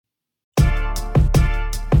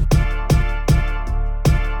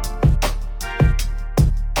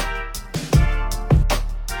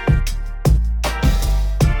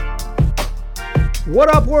What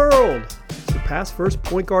up, world? It's your past first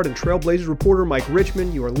point guard and Trailblazers reporter, Mike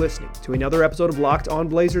Richman. You are listening to another episode of Locked On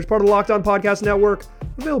Blazers, part of the Locked On Podcast Network,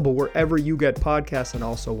 available wherever you get podcasts and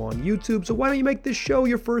also on YouTube. So why don't you make this show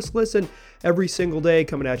your first listen every single day,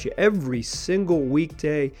 coming at you every single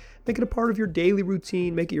weekday. Make it a part of your daily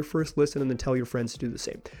routine, make it your first listen, and then tell your friends to do the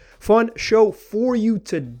same. Fun show for you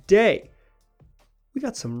today. We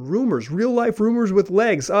got some rumors, real life rumors with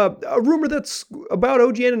legs. A rumor that's about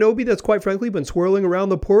OG Anunoby that's quite frankly been swirling around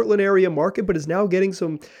the Portland area market, but is now getting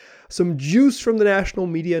some juice from the national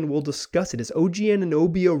media, and we'll discuss it. Is OG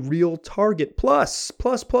Anunoby a real target? Plus.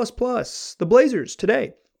 The Blazers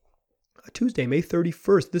today, Tuesday, May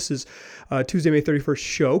 31st. This is Tuesday, May 31st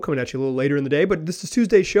show coming at you a little later in the day, but this is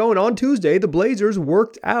Tuesday's show, and on Tuesday, the Blazers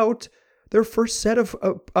worked out their first set of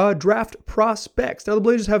draft prospects. Now, the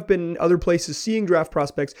Blazers have been other places seeing draft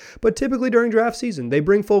prospects, but typically during draft season, they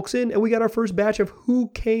bring folks in, and we got our first batch of who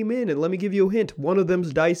came in. And let me give you a hint. One of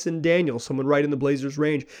them's Dyson Daniels, someone right in the Blazers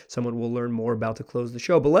range, someone we'll learn more about to close the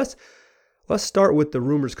show. But let's start with the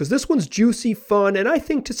rumors, because this one's juicy, fun, and I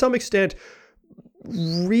think to some extent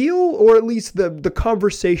real, or at least the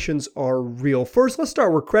conversations are real. First, let's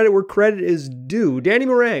start where credit is due. Danny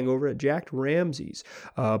Marang over at Jack Ramsey's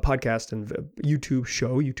podcast and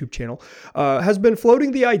YouTube channel has been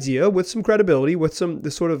floating the idea with some credibility, with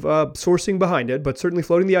the sort of sourcing behind it, but certainly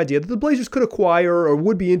floating the idea that the Blazers could acquire or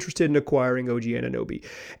would be interested in acquiring OG Anunoby.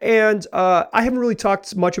 And I haven't really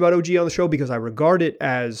talked much about OG on the show because I regard it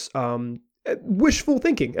as wishful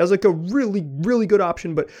thinking, as like a really, really good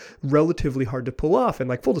option, but relatively hard to pull off. And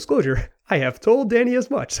like full disclosure, I have told Danny as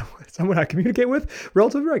much, someone I communicate with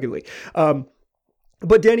relatively regularly.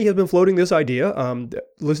 But Danny has been floating this idea.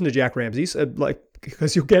 Listen to Jack Ramsey's,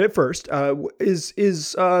 because you'll get it first. Is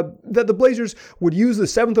that the Blazers would use the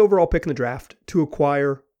 7th overall pick in the draft to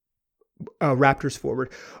acquire Raptors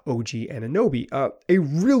forward OG Anunoby, a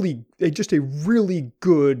really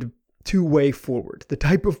good two-way forward, the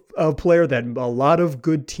type of player that a lot of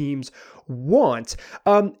good teams want.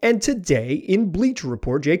 And today in Bleacher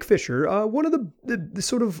Report, Jake Fisher, one of the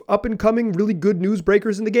sort of up-and-coming, really good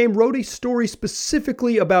newsbreakers in the game, wrote a story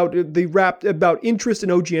specifically about about interest in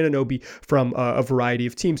OG Anunoby from a variety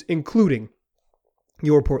of teams, including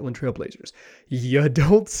your Portland Trailblazers. You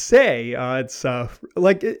don't say. It's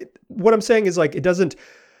what I'm saying is it doesn't.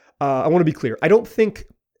 I want to be clear. I don't think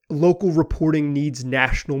local reporting needs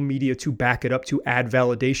national media to back it up, to add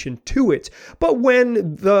validation to it. But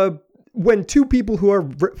when two people who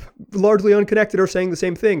are largely unconnected are saying the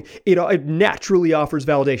same thing, it naturally offers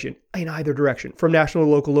validation in either direction, from national to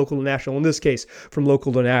local, local to national. In this case, from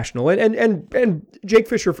local to national. And Jake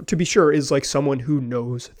Fisher, to be sure, is like someone who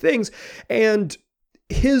knows things. And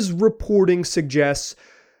his reporting suggests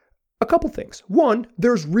a couple things. One,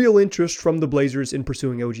 there's real interest from the Blazers in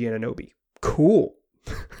pursuing OG Anunoby. Cool.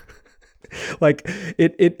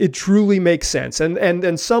 It truly makes sense.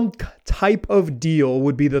 And some type of deal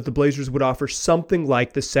would be that the Blazers would offer something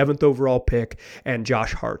like the 7th overall pick and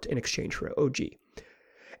Josh Hart in exchange for OG.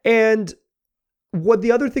 And what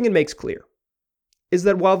the other thing it makes clear is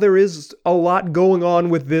that while there is a lot going on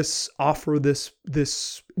with this offer,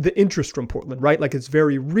 the interest from Portland, right? Like it's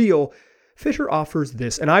very real. Fisher offers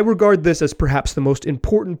this, and I regard this as perhaps the most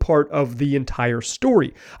important part of the entire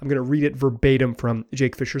story. I'm going to read it verbatim from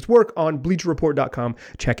Jake Fisher's work on BleacherReport.com.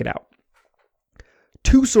 Check it out.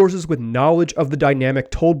 Two sources with knowledge of the dynamic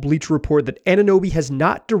told Bleacher Report that Anunoby has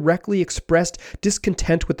not directly expressed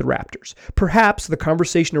discontent with the Raptors. Perhaps the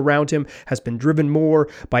conversation around him has been driven more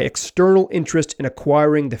by external interest in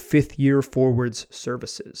acquiring the fifth-year forward's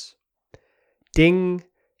services. Ding,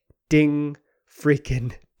 ding,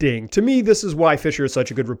 freaking ding. To me, this is why Fisher is such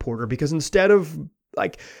a good reporter, because instead of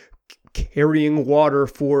carrying water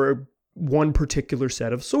for one particular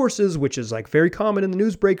set of sources, which is very common in the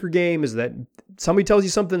newsbreaker game, is that somebody tells you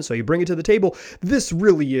something, so you bring it to the table. This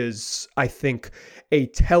really is, I think, a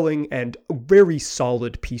telling and very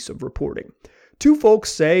solid piece of reporting.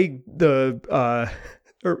 Folks say that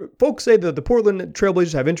the Portland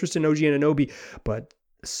Trailblazers have interest in OG Anunoby, but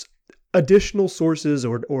additional sources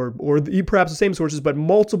or perhaps the same sources, but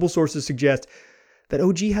multiple sources suggest that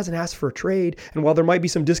OG hasn't asked for a trade. And while there might be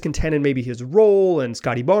some discontent in maybe his role and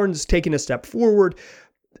Scotty Barnes taking a step forward,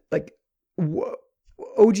 OG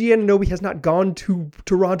Anunoby has not gone to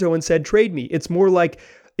Toronto and said, trade me. It's more like,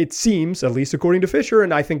 it seems, at least according to Fisher,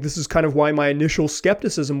 and I think this is kind of why my initial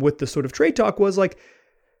skepticism with the sort of trade talk was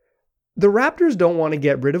the Raptors don't want to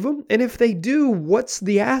get rid of him. And if they do, what's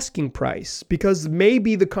the asking price? Because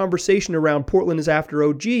maybe the conversation around Portland is after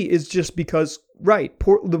OG is just because, right,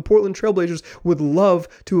 the Portland Trailblazers would love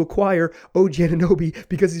to acquire OG Anunoby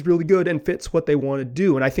because he's really good and fits what they want to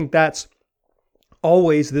do. And I think that's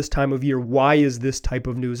always this time of year, why is this type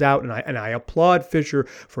of news out? And I applaud Fisher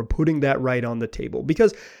for putting that right on the table,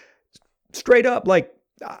 because straight up, like,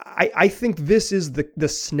 I think this is the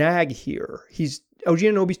snag here. OG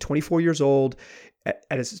Anunoby's 24 years old.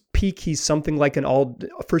 At his peak, he's something like an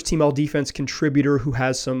first-team all-defense contributor who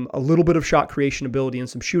has a little bit of shot creation ability and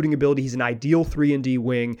some shooting ability. He's an ideal 3-and-D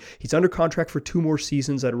wing. He's under contract for 2 more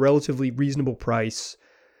seasons at a relatively reasonable price.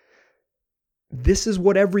 This is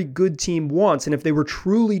what every good team wants, and if they were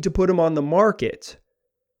truly to put him on the market,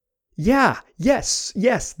 yes,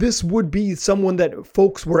 this would be someone that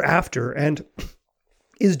folks were after. And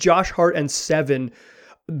is Josh Hart and 7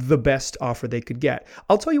 the best offer they could get?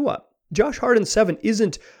 I'll tell you what. Josh Hart and 7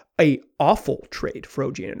 isn't a awful trade for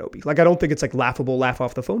OG Anunoby. Like, I don't think it's like laughable, laugh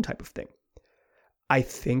off the phone type of thing. I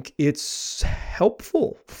think it's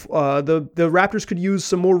helpful. The Raptors could use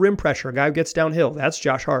some more rim pressure. A guy who gets downhill. That's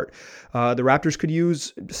Josh Hart. The Raptors could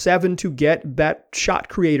use 7 to get that shot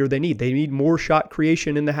creator they need. They need more shot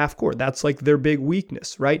creation in the half court. That's like their big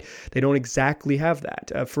weakness, right? They don't exactly have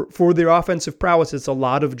that. For their offensive prowess, it's a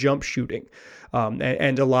lot of jump shooting.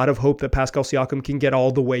 And a lot of hope that Pascal Siakam can get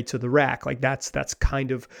all the way to the rack. Like that's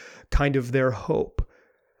kind of their hope.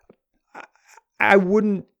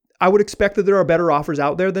 I would expect that there are better offers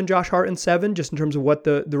out there than Josh Hart and 7, just in terms of what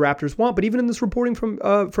the Raptors want. But even in this reporting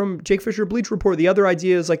from Jake Fisher Bleach Report, the other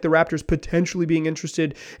idea is like the Raptors potentially being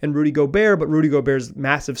interested in Rudy Gobert, but Rudy Gobert's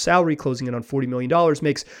massive salary, closing in on $40 million,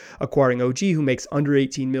 makes acquiring OG, who makes under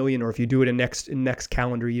 $18 million, or if you do it in next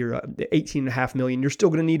calendar year, $18.5 million, you're still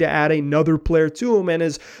going to need to add another player to him. And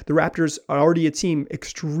as the Raptors are already a team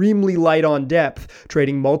extremely light on depth,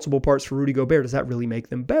 trading multiple parts for Rudy Gobert, does that really make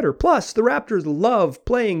them better? Plus, the Raptors love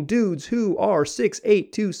playing dudes who are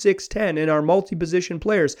 6'8" to 6'10" and are multi-position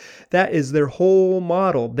players. That is their whole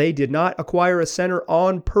model. They did not acquire a center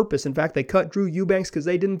on purpose. In fact, they cut Drew Eubanks because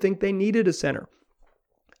they didn't think they needed a center.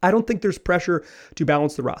 I don't think there's pressure to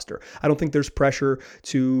balance the roster. I don't think there's pressure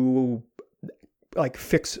to like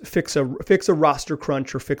fix a roster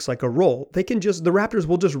crunch or fix like a roll. The Raptors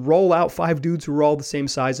will just roll out 5 dudes who are all the same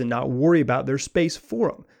size and not worry about their space for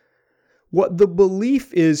them. What the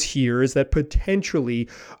belief is here is that potentially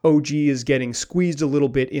OG is getting squeezed a little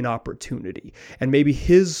bit in opportunity. And maybe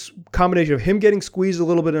his combination of him getting squeezed a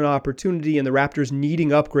little bit in opportunity and the Raptors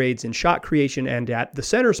needing upgrades in shot creation and at the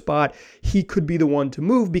center spot, he could be the one to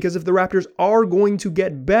move, because if the Raptors are going to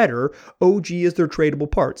get better, OG is their tradable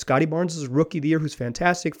part. Scotty Barnes is rookie of the year, who's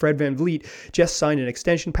fantastic. Fred VanVleet just signed an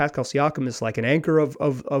extension. Pascal Siakam is like an anchor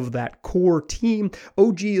of that core team.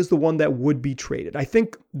 OG is the one that would be traded. I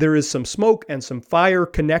think there is some smoke and some fire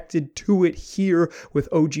connected to it here with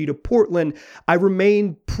OG to Portland. I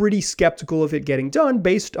remain pretty skeptical of it getting done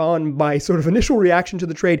based on my sort of initial reaction to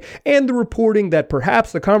the trade and the reporting that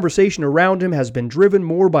perhaps the conversation around him has been driven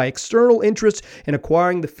more by external interest in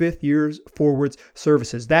acquiring the 5th year's forward's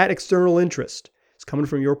services. That external interest is coming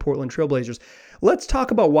from your Portland Trailblazers. Let's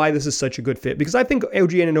talk about why this is such a good fit, because I think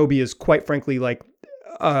OG Anunoby is quite frankly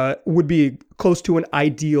would be close to an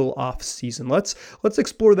ideal off season. Let's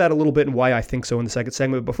explore that a little bit and why I think so in the second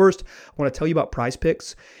segment. But first, I want to tell you about Prize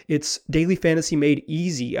Picks. It's daily fantasy made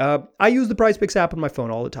easy. I use the Prize Picks app on my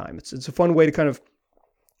phone all the time. It's a fun way to kind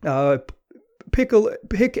of pick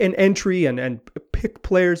an entry and pick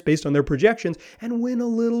players based on their projections and win a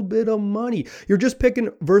little bit of money. You're just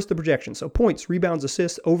picking versus the projection. So points, rebounds,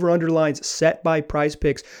 assists, over-under lines set by Prize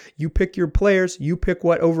Picks. You pick your players, you pick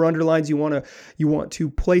what over-under lines you want to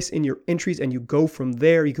place in your entries, and you go from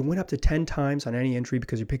there. You can win up to 10 times on any entry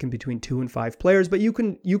because you're picking between 2 and 5 players, but you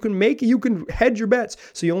can hedge your bets.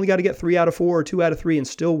 So you only got to get 3 out of 4 or 2 out of 3 and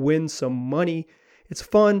still win some money. It's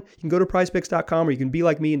fun. You can go to prizepicks.com, or you can be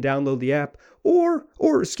like me and download the app.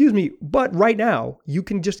 But right now, you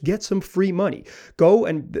can just get some free money. Go,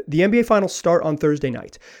 and the NBA Finals start on Thursday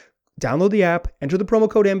night. Download the app, enter the promo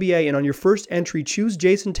code NBA, and on your first entry, choose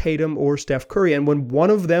Jason Tatum or Steph Curry. And when one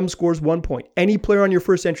of them scores 1 point, any player on your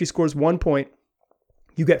first entry scores 1 point,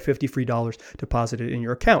 you get $50 free deposited in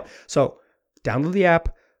your account. So download the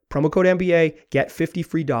app, promo code NBA, get $50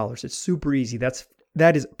 free. It's super easy.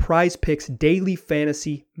 That is Prize Picks daily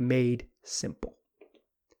fantasy made simple.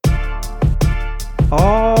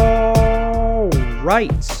 All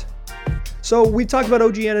right. So we talked about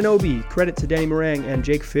OG Anunoby. Credit to Danny Morang and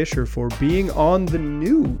Jake Fisher for being on the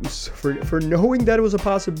news, for knowing that it was a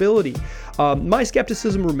possibility. My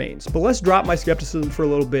skepticism remains, but let's drop my skepticism for a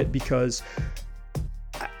little bit, because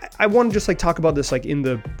I want to just talk about this in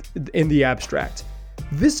the abstract.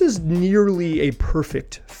 This is nearly a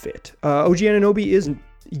perfect fit. OG Anunoby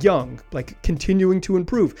young, like continuing to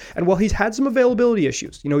improve. And while he's had some availability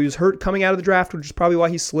issues, he was hurt coming out of the draft, which is probably why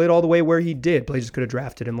he slid all the way where he did. Blazers could have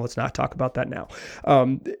drafted him. Let's not talk about that now.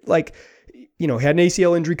 He had an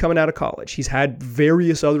ACL injury coming out of college. He's had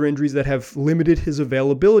various other injuries that have limited his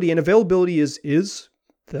availability, and availability is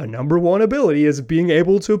the number one ability, is being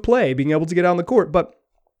able to play, being able to get out on the court. But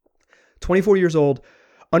 24 years old,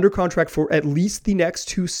 under contract for at least the next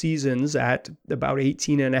 2 seasons at about about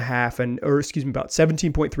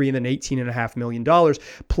 17.3 and then $18.5 million.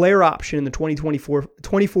 Player option in the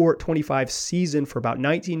 2024-25 season for about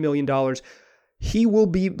 $19 million. He will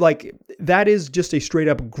be that is just a straight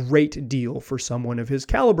up great deal for someone of his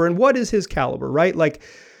caliber. And what is his caliber, right?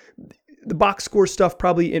 The box score stuff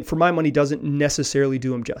probably, for my money, doesn't necessarily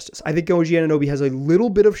do him justice. I think OG Anunoby has a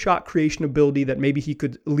little bit of shot creation ability that maybe he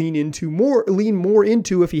could lean more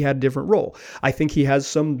into if he had a different role. I think he has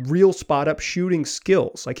some real spot up shooting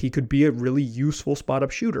skills. He could be a really useful spot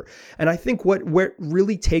up shooter. And I think what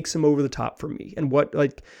really takes him over the top for me, and what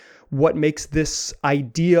makes this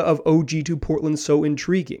idea of OG to Portland so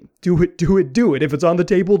intriguing, do it. If it's on the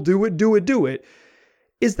table, do it,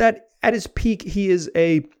 is that at his peak, he is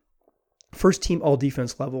a first team all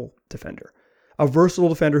defense level defender, a versatile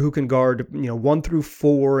defender who can guard 1 through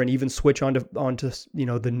 4 and even switch onto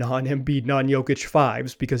the non-Embiid, non-Jokic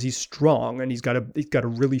 5s because he's strong and he's got a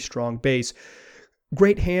really strong base.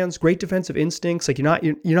 Great hands, great defensive instincts.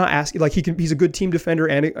 You're not asking, he's a good team defender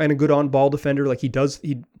and a good on ball defender. He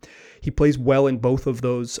plays well in both of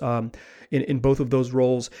those in both of those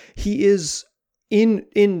roles. He is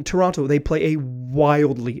in Toronto. They play a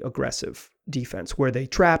wildly aggressive defense where they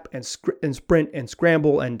trap and sprint and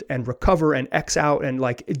scramble and recover and X out and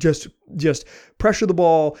just pressure the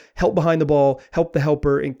ball, help behind the ball, help the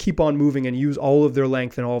helper, and keep on moving and use all of their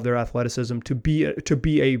length and all of their athleticism to be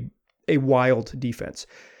a wild defense.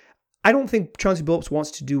 I don't think Chauncey Billups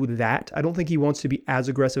wants to do that. I don't think he wants to be as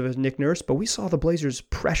aggressive as Nick Nurse, but we saw the Blazers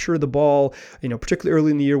pressure the ball, particularly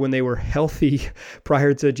early in the year when they were healthy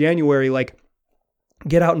prior to January,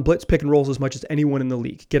 get out and blitz pick and rolls as much as anyone in the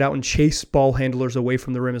league. Get out and chase ball handlers away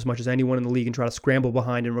from the rim as much as anyone in the league and try to scramble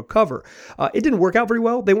behind and recover. It didn't work out very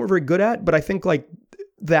well. They weren't very good at, but I think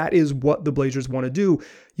that is what the Blazers want to do.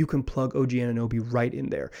 You can plug OG Anunoby right in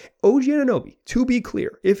there. OG Anunoby, to be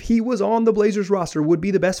clear, if he was on the Blazers roster, would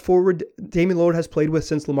be the best forward Damian Lillard has played with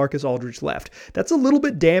since LaMarcus Aldridge left. That's a little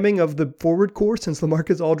bit damning of the forward core since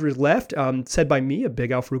LaMarcus Aldridge left, said by me, a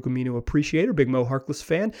big Al-Farouq Aminu appreciator, big Mo Harkless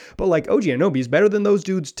fan. But OG Anunoby is better than those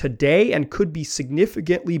dudes today and could be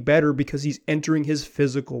significantly better because he's entering his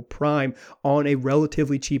physical prime on a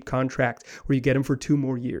relatively cheap contract where you get him for 2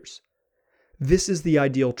 more years. This is the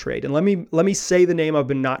ideal trade. And let me say the name I've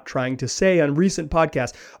been not trying to say on recent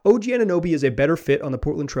podcasts. OG Anunoby is a better fit on the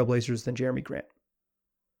Portland Trail Blazers than Jeremy Grant.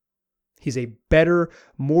 He's a better,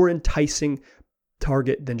 more enticing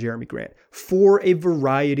target than Jeremy Grant for a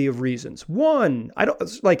variety of reasons. One,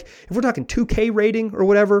 if we're talking 2K rating or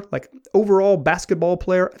whatever, overall basketball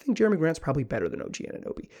player, I think Jeremy Grant's probably better than OG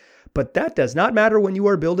Anunoby. But that does not matter when you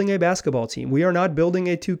are building a basketball team. We are not building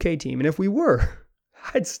a 2K team. And if we were,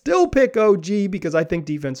 I'd still pick OG because I think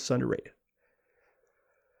defense is underrated.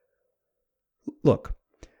 Look,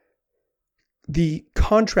 the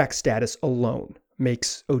contract status alone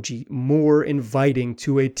makes OG more inviting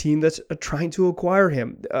to a team that's trying to acquire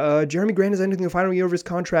him. Jeremy Grant is entering the final year of his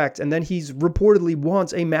contract, and then he's reportedly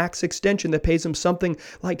wants a max extension that pays him something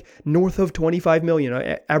north of $25 million,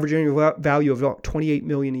 average annual value of about $28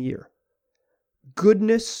 million a year.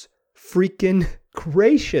 Goodness freaking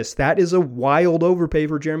gracious. That is a wild overpay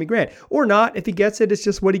for Jeremy Grant. Or not. If he gets it, it's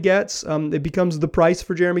just what he gets. It becomes the price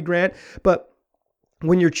for Jeremy Grant. But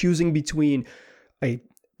when you're choosing between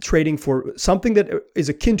trading for something that is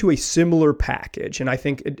akin to a similar package, and I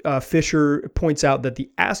think Fisher points out that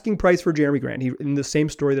the asking price for Jeremy Grant, in the same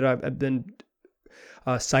story that I've been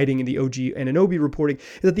citing in the OG Anunoby reporting,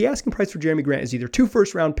 is that the asking price for Jeremy Grant is either 2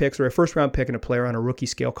 first-round picks or a first-round pick and a player on a rookie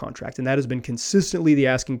scale contract. And that has been consistently the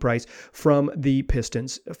asking price from the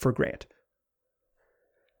Pistons for Grant.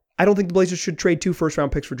 I don't think the Blazers should trade 2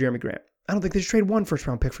 first-round picks for Jeremy Grant. I don't think they should trade 1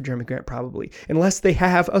 first-round pick for Jeremy Grant, probably, unless they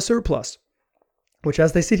have a surplus, which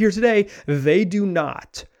as they sit here today, they do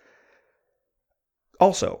not.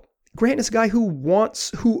 Also, Grant is a guy he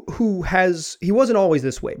wasn't always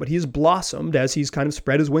this way, but he's blossomed as he's kind of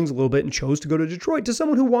spread his wings a little bit and chose to go to Detroit, to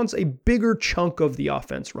someone who wants a bigger chunk of the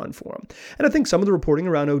offense run for him. And I think some of the reporting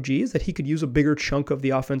around OG is that he could use a bigger chunk of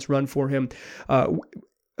the offense run for him,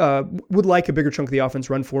 would like a bigger chunk of the offense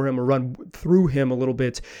run for him or run through him a little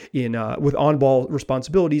bit with on-ball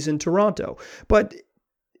responsibilities in Toronto. But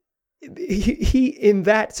he in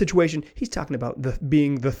that situation, he's talking about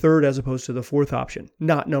being the third as opposed to the fourth option,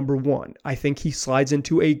 not number one. I think he slides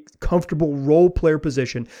into a comfortable role player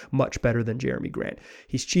position much better than Jeremy Grant.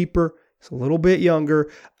 He's cheaper. He's a little bit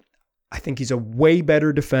younger. I think he's a way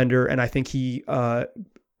better defender, and I think he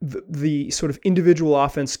the sort of individual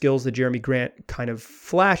offense skills that Jeremy Grant kind of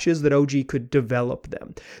flashes, that OG could develop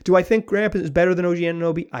them. Do I think Grant is better than OG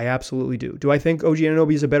Anunoby? I absolutely do. Do I think OG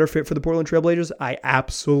Anunoby is a better fit for the Portland Trail Blazers? I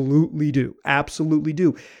absolutely do. Absolutely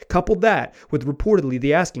do. Couple that with reportedly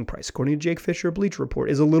the asking price, according to Jake Fisher, Bleacher Report,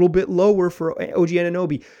 is a little bit lower for OG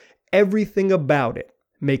Anunoby. Everything about it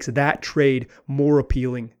makes that trade more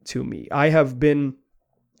appealing to me. I've been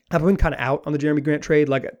kind of out on the Jeremy Grant trade.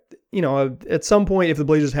 Like, you know, at some point, if the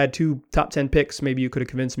Blazers had 2 top 10 picks, maybe you could have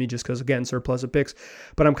convinced me just because, again, surplus of picks.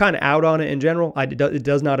 But I'm kind of out on it in general. It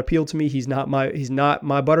does not appeal to me. He's not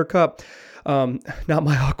my Buttercup, not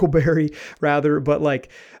my Huckleberry, rather. But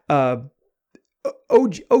like, OG,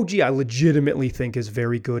 I legitimately think is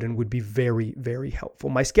very good and would be very, very helpful.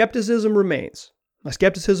 My skepticism remains. My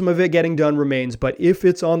skepticism of it getting done remains, but if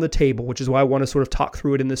it's on the table, which is why I want to sort of talk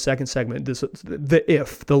through it in this second segment,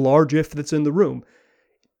 the large if that's in the room,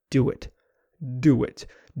 do it. Do it.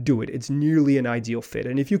 Do it. It's nearly an ideal fit.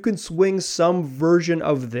 And if you can swing some version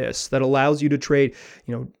of this that allows you to trade,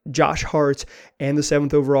 you know, Josh Hart and the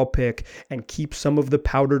 7th overall pick and keep some of the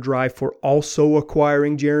powder dry for also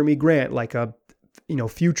acquiring Jeremy Grant, like a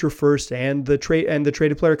future first and the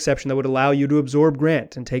traded player exception that would allow you to absorb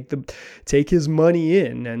Grant and take his money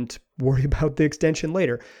in and worry about the extension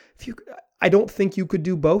later. I don't think you could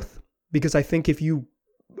do both, because I think if you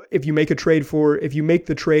make the trade for OG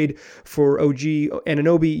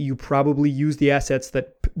Anunoby, you probably use the assets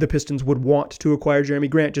that the Pistons would want to acquire Jeremy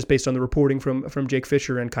Grant, just based on the reporting from Jake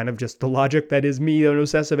Fisher and kind of just the logic that is me, an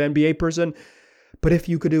obsessive NBA person. But if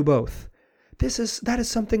you could do both, that is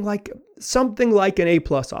something like an A+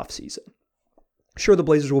 offseason. Sure, the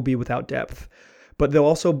Blazers will be without depth, but they'll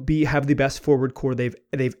also have the best forward core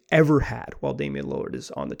they've ever had while Damian Lillard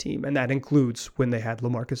is on the team, and that includes when they had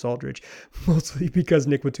LaMarcus Aldridge, mostly because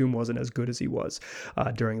Nick Batum wasn't as good as he was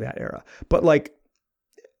during that era. But like,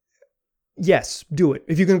 yes, do it.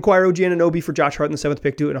 If you can acquire OG Anunoby for Josh Hart in the 7th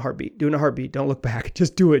pick, do it in a heartbeat. Do it in a heartbeat. Don't look back.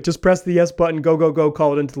 Just do it. Just press the yes button. Go.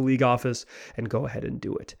 Call it into the league office and go ahead and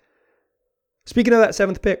do it. Speaking of that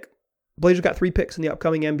 7th pick, Blazers got 3 picks in the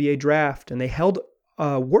upcoming NBA draft, and they held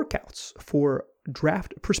workouts for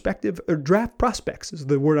draft prospects is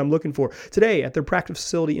the word I'm looking for, today at their practice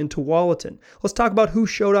facility in Tualatin. Let's talk about who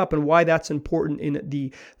showed up and why that's important in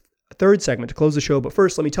the third segment to close the show. But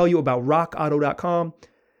first, let me tell you about RockAuto.com.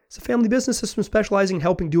 It's a family business system specializing in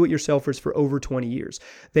helping do-it-yourselfers for over 20 years.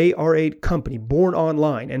 They are a company born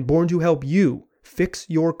online and born to help you fix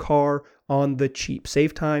your car on the cheap.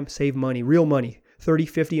 Save time, save money, real money. 30,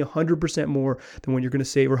 50, 100% more than what you're going to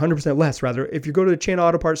save, or 100% less rather, if you go to a chain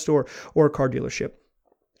auto parts store or a car dealership.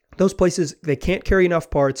 Those places, they can't carry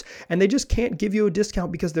enough parts, and they just can't give you a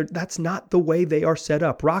discount because that's not the way they are set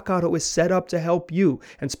up. Rock Auto is set up to help you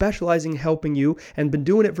and specializing in helping you, and been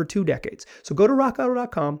doing it for 2 decades. So go to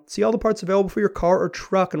rockauto.com, see all the parts available for your car or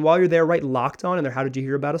truck, and while you're there, write Locked On in their How Did You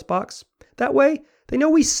Hear About Us box. That way, they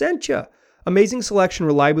know we sent you. Amazing selection,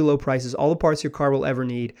 reliably low prices, all the parts your car will ever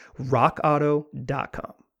need.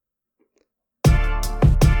 RockAuto.com.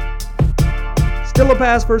 Still a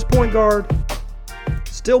pass first point guard.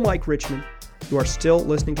 Still Mike Richman. You are still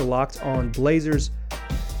listening to Locked On Blazers.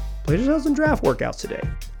 Blazers have some draft workouts today.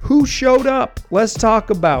 Who showed up? Let's talk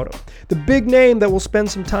about them. The big name that we'll spend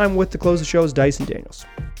some time with to close the show is Dyson Daniels.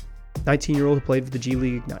 19-year-old who played for the G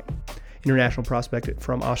League Ignite. International prospect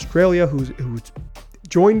from Australia who's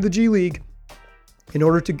joined the G League in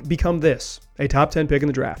order to become a top 10 pick in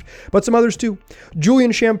the draft. But some others too.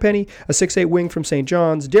 Julian Champagnie, a 6'8 wing from St.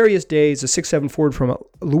 John's. Darius Days, a 6'7 forward from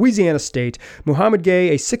Louisiana State. Muhammad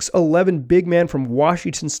Gay, a 6'11 big man from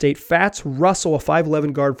Washington State. Fats Russell, a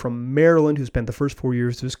 5'11 guard from Maryland, who spent the first 4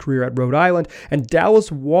 years of his career at Rhode Island. And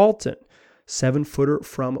Dallas Walton, 7-footer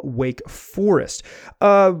from Wake Forest.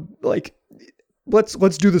 Let's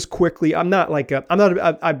do this quickly.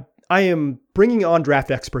 I am bringing on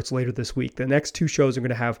draft experts later this week. The next 2 shows are going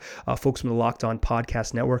to have folks from the Locked On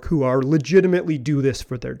Podcast Network who are legitimately do this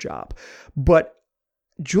for their job. But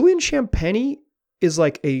Julian Champagnie is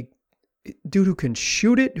like a dude who can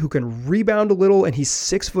shoot it, who can rebound a little, and he's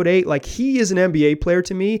 6'8". Like, he is an NBA player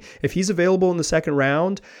to me. If he's available in the second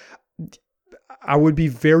round, I would be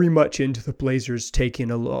very much into the Blazers taking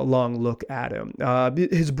a long look at him.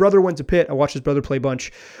 His brother went to Pitt. I watched his brother play a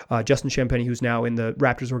bunch. Justin Champagnie, who's now in the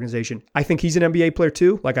Raptors organization. I think he's an NBA player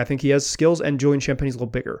too. Like, I think he has skills, and Julian Champagnie's a little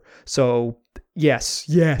bigger. So yes.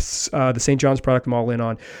 The St. John's product I'm all in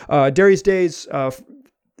on. Darius Days,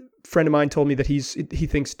 friend of mine told me that he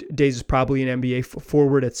thinks Days is probably an NBA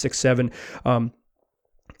forward at 6'7".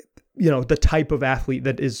 The type of athlete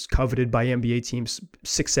that is coveted by NBA teams,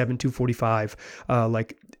 6'7", 245,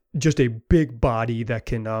 like just a big body that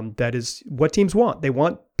can, that is what teams want. They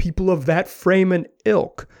want people of that frame and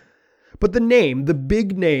ilk. But the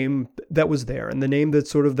big name that was there, and the name that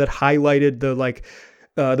that highlighted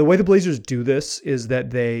the way the Blazers do this is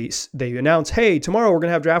that they announce, hey, tomorrow we're going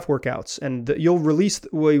to have draft workouts, and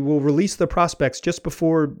we will release the prospects just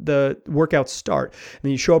before the workouts start. And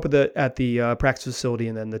then you show up at the practice facility,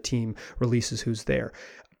 and then the team releases who's there.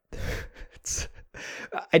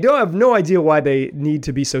 I don't have no idea why they need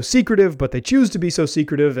to be so secretive, but they choose to be so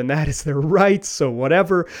secretive, and that is their right. So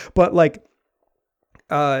whatever. But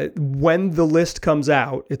when the list comes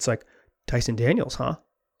out, it's like, Tyson Daniels, huh?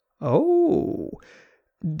 Oh.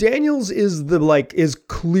 Daniels is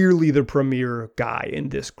clearly the premier guy in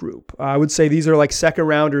this group. I would say these are second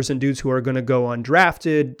rounders and dudes who are going to go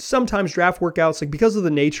undrafted. Sometimes draft workouts, because of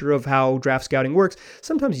the nature of how draft scouting works,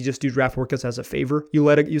 sometimes you just do draft workouts as a favor.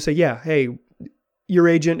 You say, yeah, hey, your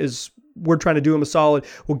agent we're trying to do him a solid.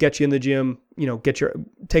 We'll get you in the gym,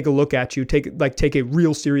 take a look at you, take a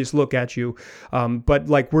real serious look at you. But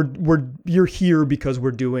you're here because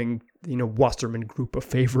we're doing, Wasserman Group a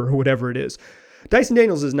favor or whatever it is. Dyson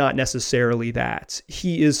Daniels is not necessarily that.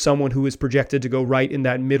 He is someone who is projected to go right in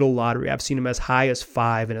that middle lottery. I've seen him as high as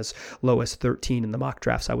 5 and as low as 13 in the mock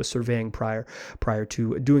drafts I was surveying prior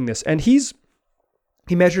to doing this. And he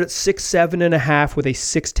measured at 6'7.5" with a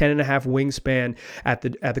 6'10.5" wingspan at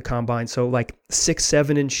the combine. So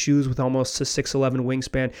 6'7" in shoes with almost a 6'11"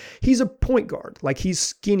 wingspan. He's a point guard. He's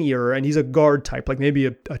skinnier and he's a guard type, maybe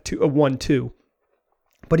a 1-2.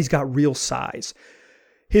 But he's got real size.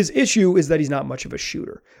 His issue is that he's not much of a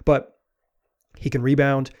shooter, but he can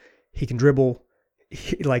rebound, he can dribble,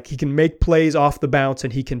 he can make plays off the bounce,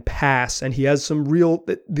 and he can pass, and he has some real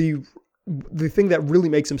the thing that really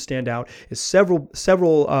makes him stand out is several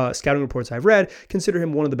scouting reports I've read consider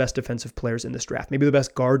him one of the best defensive players in this draft, maybe the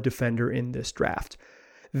best guard defender in this draft.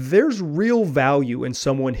 There's real value in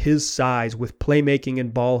someone his size with playmaking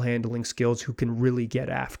and ball handling skills who can really get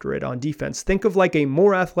after it on defense. Think of a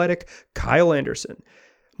more athletic Kyle Anderson.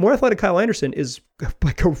 More athletic Kyle Anderson is a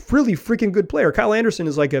really freaking good player. Kyle Anderson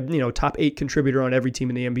is a top 8 contributor on every team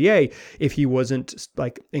in the NBA. If he wasn't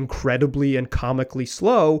incredibly and comically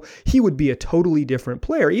slow, he would be a totally different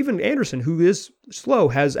player. Even Anderson, who is slow,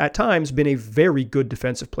 has at times been a very good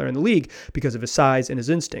defensive player in the league because of his size and his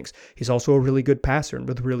instincts. He's also a really good passer and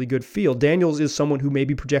with a really good feel. Daniels is someone who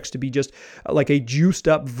maybe projects to be just a juiced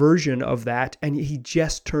up version of that, and he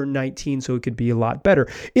just turned 19, so it could be a lot better.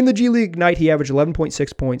 In the G League Ignite, he averaged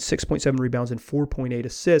 11.6 points, 6.7 rebounds, and 4.8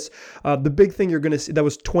 assists. The big thing you're going to see, that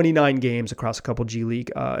was 29 games across a couple G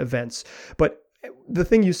League events. But the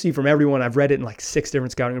thing you see from everyone, I've read it in 6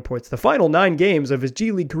 different scouting reports, the final 9 games of his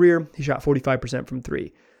G League career, he shot 45% from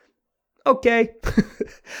 3. Okay.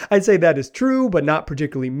 I'd say that is true, but not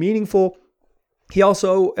particularly meaningful. He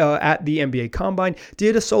also, at the NBA Combine,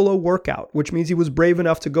 did a solo workout, which means he was brave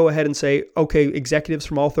enough to go ahead and say, okay, executives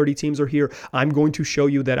from all 30 teams are here. I'm going to show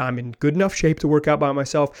you that I'm in good enough shape to work out by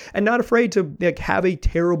myself and not afraid to have a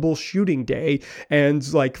terrible shooting day and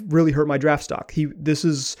really hurt my draft stock.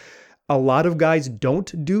 A lot of guys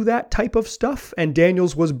don't do that type of stuff, and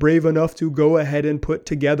Daniels was brave enough to go ahead and put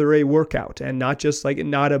together a workout, and not just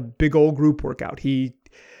not a big old group workout.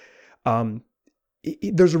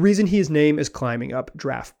 There's a reason his name is climbing up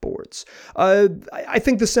draft boards. I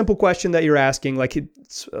think the simple question that you're asking,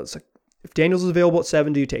 it's if Daniels is available at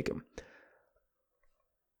 7, do you take him?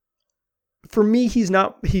 For me, he's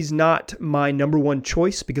not my number one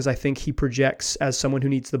choice because I think he projects as someone who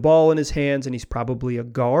needs the ball in his hands, and he's probably a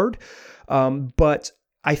guard. But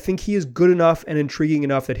I think he is good enough and intriguing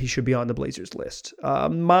enough that he should be on the Blazers list.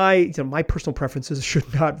 My personal preferences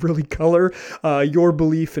should not really color your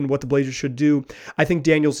belief in what the Blazers should do. I think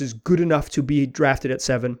Daniels is good enough to be drafted at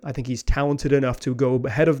 7. I think he's talented enough to go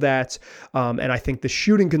ahead of that. And I think the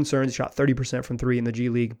shooting concerns, he shot 30% from 3 in the G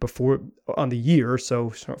League before on the year.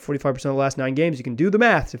 So 45% of the last 9 games, you can do the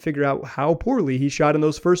math to figure out how poorly he shot in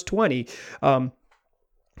those first 20.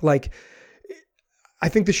 I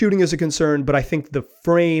think the shooting is a concern, but I think the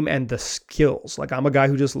frame and the skills, I'm a guy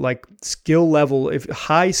who just skill level, if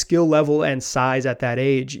high skill level and size at that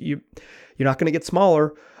age, you're not going to get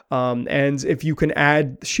smaller. And if you can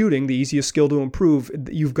add shooting, the easiest skill to improve,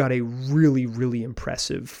 you've got a really, really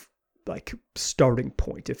impressive starting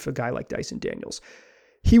point. If a guy like Dyson Daniels,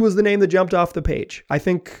 he was the name that jumped off the page. I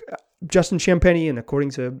think Justin Champagnie, and according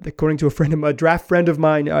to a draft friend of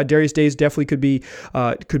mine, Darius Days definitely could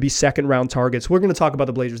be second round targets. We're going to talk about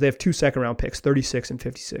the Blazers. They have 2 second round picks, 36 and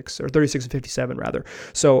 56, or 36 and 57 rather.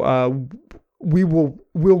 So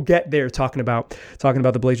we'll get there talking about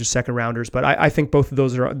the Blazers second rounders, but I think both of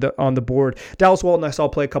those are on the board. Dallas Walton I saw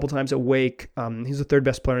play a couple times at Wake. He's the third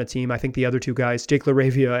best player on the team. I think the other two guys, Jake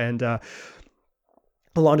LaRavia and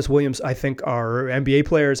Alondas Williams, I think are NBA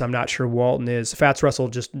players. I'm not sure Walton is. Fats Russell,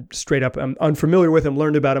 just straight up, I'm unfamiliar with him,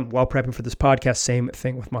 learned about him while prepping for this podcast. Same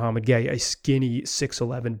thing with Mohamed Gay, a skinny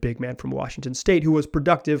 6'11" big man from Washington State who was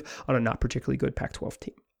productive on a not particularly good Pac-12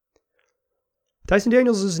 team. Dyson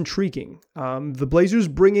Daniels is intriguing. The Blazers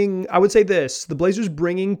bringing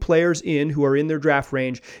players in who are in their draft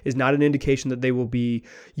range is not an indication that they will be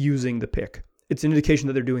using the pick. It's an indication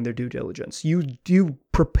that they're doing their due diligence. You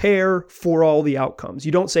prepare for all the outcomes.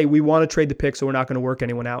 You don't say, we want to trade the pick, so we're not going to work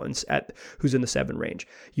anyone out who's in the 7 range.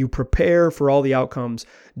 You prepare for all the outcomes.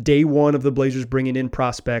 Day one of the Blazers bringing in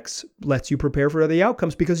prospects lets you prepare for the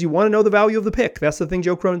outcomes because you want to know the value of the pick. That's the thing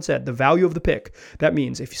Joe Cronin said, the value of the pick. That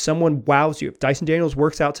means if someone wows you, if Dyson Daniels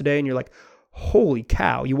works out today and you're like, holy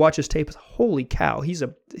cow, you watch his tape, holy cow, he's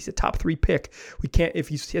a top 3 pick. We can't, if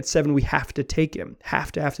he's hit 7, we have to take him,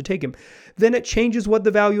 have to take him. Then it changes what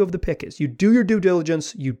the value of the pick is. You do your due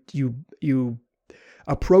diligence, you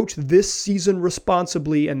approach this season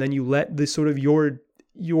responsibly, and then you let this sort of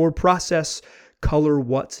your process color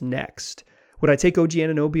what's next. Would I take OG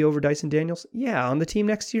Anunoby over Dyson Daniels? Yeah, on the team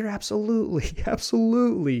next year, absolutely,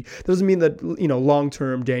 absolutely. Doesn't mean that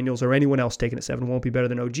long-term Daniels or anyone else taking at 7 won't be better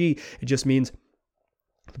than OG. It just means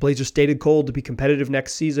the Blazers' stated goal to be competitive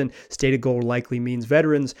next season. Stated goal likely means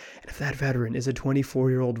veterans, and if that veteran is a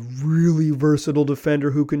 24-year-old really versatile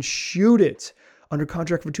defender who can shoot it under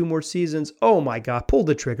contract for 2 more seasons, oh my God, pull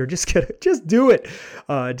the trigger, just do it,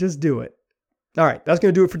 just do it. All right, that's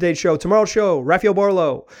going to do it for today's show. Tomorrow's show, Rafael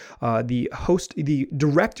Barlow, the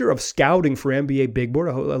director of scouting for NBA Big Board,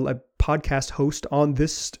 a podcast host on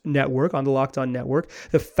this network, on the Locked On Network,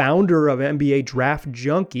 the founder of NBA Draft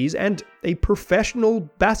Junkies, and a professional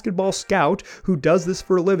basketball scout who does this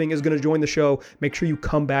for a living, is going to join the show. Make sure you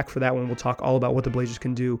come back for that one. We'll talk all about what the Blazers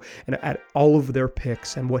can do and at all of their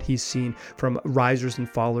picks and what he's seen from risers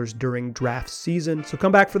and fallers during draft season. So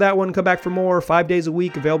come back for that one. Come back for more. 5 days a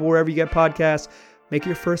week, available wherever you get podcasts. Make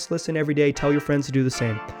your first listen every day. Tell your friends to do the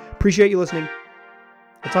same. Appreciate you listening.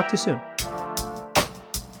 I'll talk to you soon.